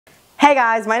Hey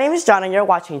guys, my name is John and you're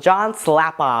watching John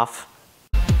Slap Off.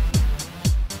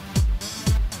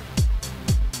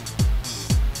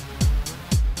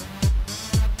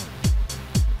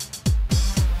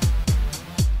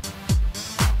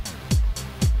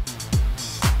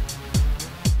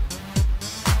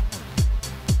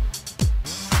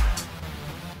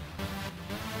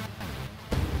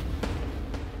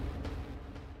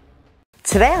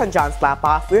 Today on John Slap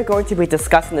Off, we're going to be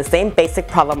discussing the same basic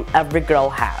problem every girl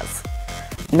has.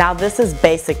 Now this is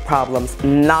basic problems,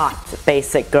 not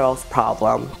basic girls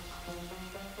problem.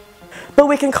 But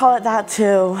we can call it that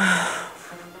too.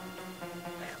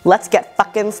 Let's get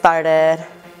fucking started.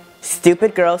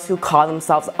 Stupid girls who call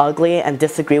themselves ugly and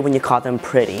disagree when you call them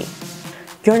pretty.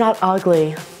 You're not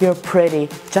ugly, you're pretty,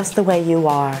 just the way you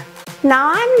are. No,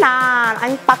 I'm not,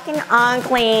 I'm fucking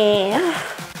ugly.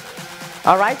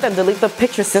 Alright then, delete the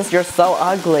picture since you're so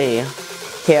ugly.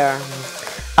 Here,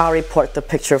 I'll report the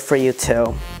picture for you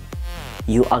too.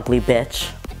 You ugly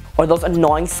bitch. Or those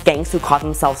annoying skanks who call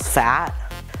themselves fat.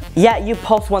 Yeah, you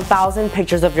post 1,000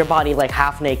 pictures of your body like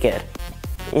half naked.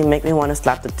 You make me want to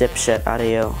slap the dipshit out of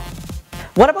you.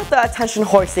 What about the attention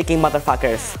whore-seeking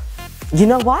motherfuckers? You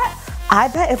know what? I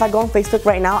bet if I go on Facebook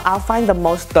right now, I'll find the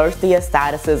most thirstiest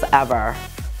statuses ever.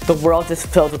 The world is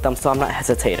filled with them, so I'm not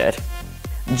hesitated.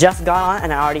 Just got on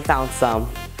and I already found some.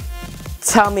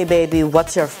 Tell me, baby,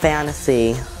 what's your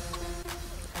fantasy?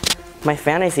 My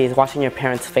fantasy is watching your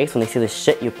parents' face when they see the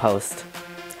shit you post.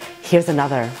 Here's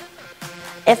another.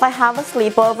 If I have a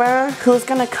sleepover, who's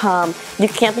gonna come? You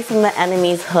can't be from the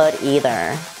enemy's hood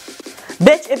either.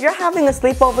 Bitch, if you're having a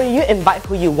sleepover, you invite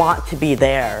who you want to be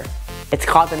there. It's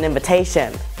called an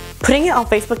invitation. Putting it on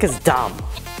Facebook is dumb.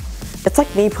 It's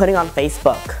like me putting on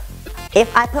Facebook.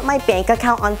 If I put my bank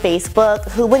account on Facebook,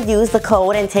 who would use the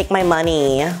code and take my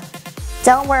money?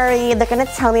 Don't worry, they're gonna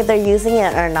tell me if they're using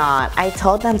it or not. I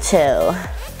told them to.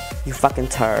 You fucking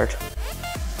turd.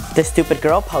 This stupid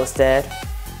girl posted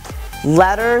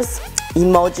letters,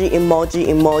 emoji, emoji,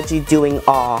 emoji, doing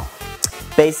all.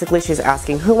 Basically, she's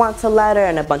asking who wants a letter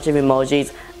and a bunch of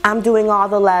emojis. I'm doing all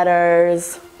the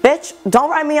letters. Bitch,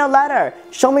 don't write me a letter.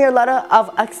 Show me your letter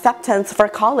of acceptance for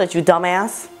college, you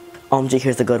dumbass. OMG,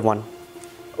 here's a good one.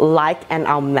 Like and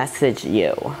I'll message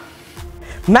you.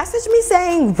 Message me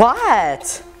saying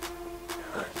what?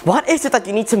 What is it that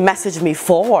you need to message me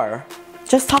for?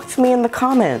 Just talk to me in the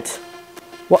comment.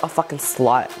 What a fucking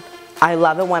slut. I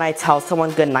love it when I tell someone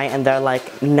goodnight and they're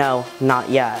like, no, not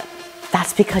yet.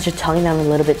 That's because you're telling them a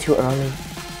little bit too early.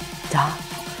 Duh.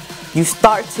 You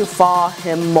start to fall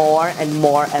him more and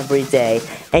more every day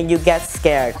and you get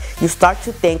scared. You start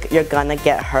to think you're gonna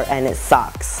get hurt and it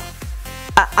sucks.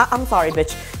 I'm sorry,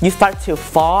 bitch. You start to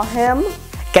fall him,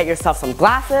 get yourself some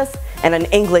glasses, and an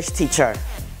English teacher.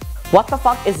 What the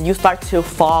fuck is you start to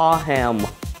fall him?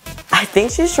 I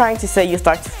think she's trying to say you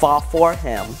start to fall for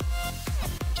him.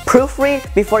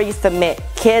 Proofread before you submit.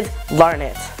 Kids, learn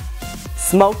it.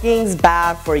 Smoking's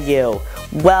bad for you.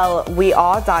 Well, we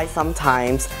all die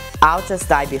sometimes. I'll just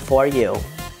die before you.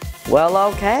 Well,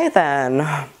 okay then.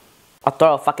 I'll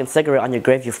throw a fucking cigarette on your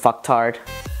grave, you fucktard.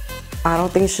 I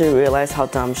don't think she realized how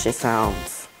dumb she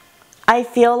sounds. I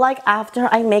feel like after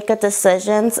I make a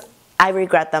decisions, I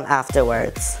regret them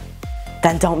afterwards.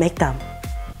 Then don't make them.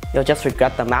 You'll just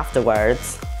regret them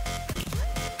afterwards.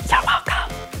 You're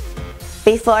welcome.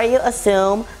 Before you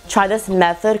assume, try this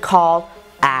method called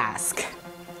ask.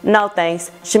 No thanks.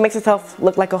 She makes herself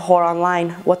look like a whore online.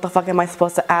 What the fuck am I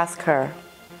supposed to ask her?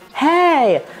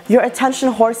 Hey, your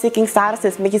attention whore-seeking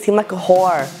statuses make you seem like a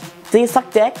whore. Do you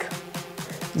suck dick?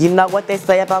 You know what they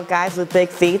say about guys with big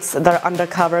feet? They're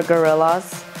undercover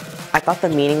gorillas. I thought the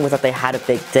meaning was that they had a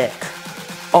big dick.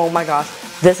 Oh my gosh,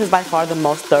 this is by far the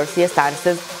most thirstiest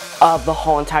statuses of the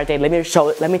whole entire day. Let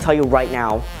me tell you right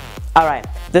now. Alright,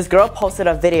 this girl posted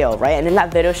a video, right? And in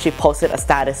that video, she posted a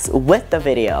status with the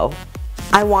video.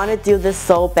 I want to do this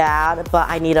so bad, but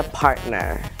I need a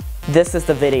partner. This is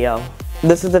the video.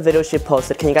 This is the video she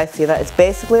posted. Can you guys see that? It's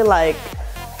basically like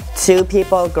two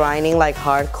people grinding like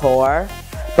hardcore.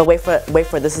 But wait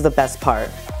for this is the best part.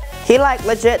 He like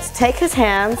legit take his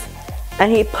hands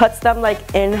and he puts them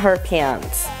like in her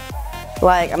pants.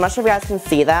 Like, I'm not sure if you guys can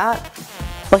see that,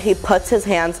 but he puts his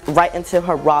hands right into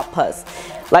her raw puss.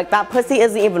 Like that pussy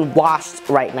isn't even washed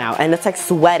right now and it's like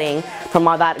sweating from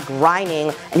all that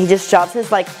grinding and he just shoves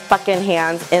his like fucking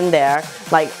hands in there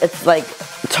like it's like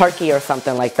turkey or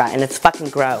something like that and it's fucking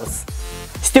gross.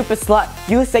 Stupid slut,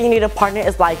 you say you need a partner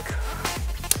is like,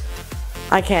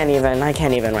 I can't even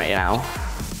right now.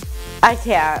 I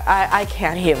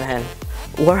can't even.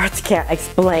 Words can't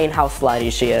explain how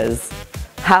slutty she is.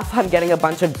 Have fun getting a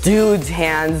bunch of dudes'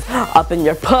 hands up in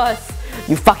your puss.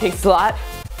 You fucking slut.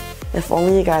 If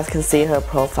only you guys can see her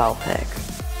profile pic.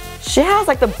 She has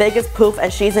like the biggest poof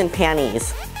and she's in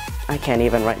panties. I can't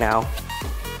even right now.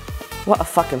 What a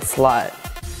fucking slut.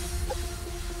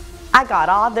 I got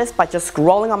all this by just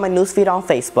scrolling on my newsfeed on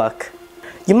Facebook.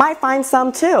 You might find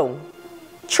some too.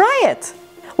 Try it.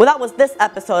 Well, that was this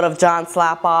episode of John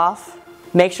Slap Off.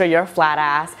 Make sure your flat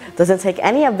ass doesn't take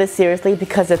any of this seriously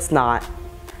because it's not.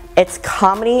 It's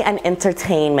comedy and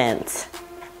entertainment.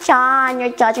 John,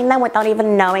 you're judging them without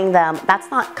even knowing them.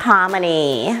 That's not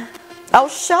comedy. Oh,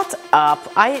 shut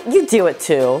up. You do it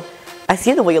too. I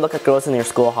see the way you look at girls in your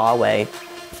school hallway.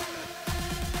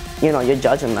 You know, you're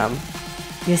judging them.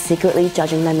 You're secretly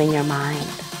judging them in your mind.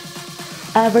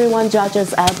 Everyone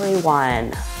judges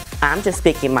everyone. I'm just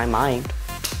speaking my mind.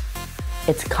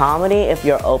 It's comedy if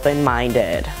you're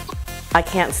open-minded. I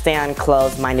can't stand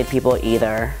closed-minded people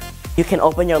either. You can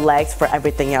open your legs for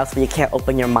everything else, but you can't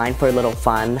open your mind for a little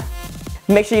fun.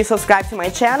 Make sure you subscribe to my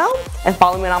channel and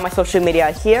follow me on all my social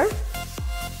media here.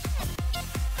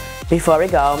 Before we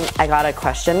go, I got a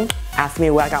question. Ask me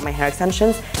where I got my hair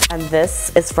extensions, and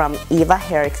this is from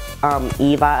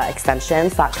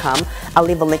EvaExtensions.com. I'll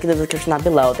leave a link in the description down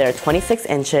below. They're 26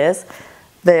 inches.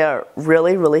 They are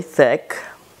really, really thick.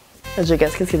 As you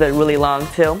guys can see, they're really long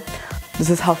too. This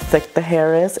is how thick the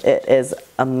hair is. It is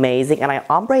amazing, and I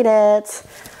ombre it.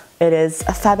 It is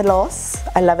fabulous.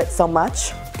 I love it so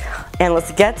much. And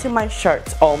let's get to my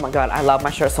shirt. Oh my god, I love my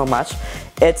shirt so much.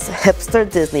 It's hipster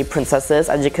Disney princesses.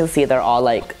 As you can see, they're all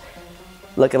like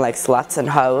looking like sluts and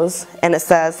hoes. And it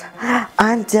says,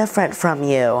 I'm different from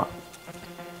you.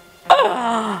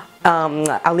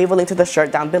 I'll leave a link to the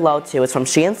shirt down below too. It's from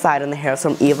She Inside and the hair is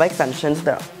from Eva Extensions.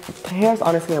 The hair is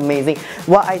honestly amazing.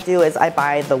 What I do is I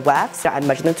buy the wefts, I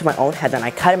measure them to my own head, then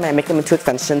I cut them and I make them into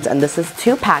extensions, and this is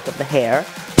 2-pack of the hair.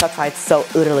 That's why it's so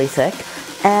utterly thick.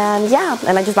 And yeah,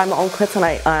 and I just buy my own clips,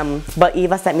 and but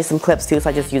Eva sent me some clips too, so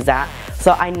I just use that.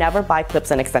 So I never buy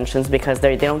clips and extensions because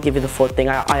they don't give you the full thing.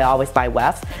 I always buy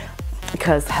wefts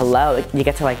because hello, you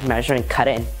get to like measure and cut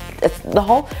it, and the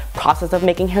whole process of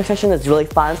making hair extensions is really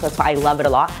fun, so that's why I love it a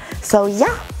lot. So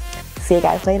yeah, see you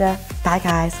guys later. Bye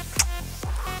guys.